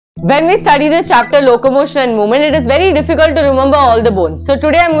When we study the chapter locomotion and movement, it is very difficult to remember all the bones. So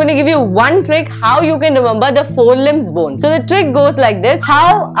today I'm going to give you one trick how you can remember the forelimbs bones. So the trick goes like this.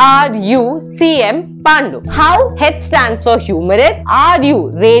 How are you, CM Pandu? How? Head stands for humerus, RU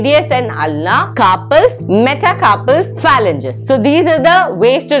radius and ulna, carpals, metacarpals, phalanges. So these are the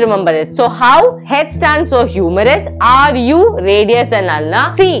ways to remember it. So how? Head stands for humerus, RU radius and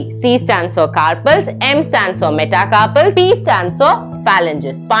ulna, C stands for carpals, M stands for metacarpals, P stands for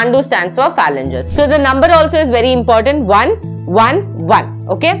phalanges. Pandu stands for phalanges. So the number also is very important. 1, 1, 1.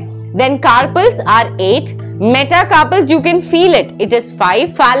 Okay. Then carpals are 8. Metacarpals, you can feel it. It is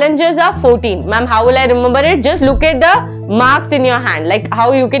 5. Phalanges are 14. Ma'am, how will I remember it? Just look at the marks in your hand, like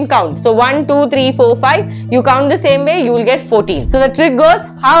how you can count. So 1, 2, 3, 4, 5. You count the same way, you will get 14. So the trick goes,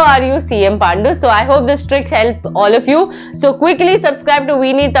 how are you, CM Pandu? So I hope this trick helped all of you. So quickly subscribe to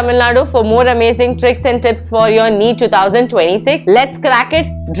NEET Tamil Nadu for more amazing tricks and tips for your NEET 2026. Let's crack it,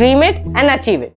 dream it and achieve it.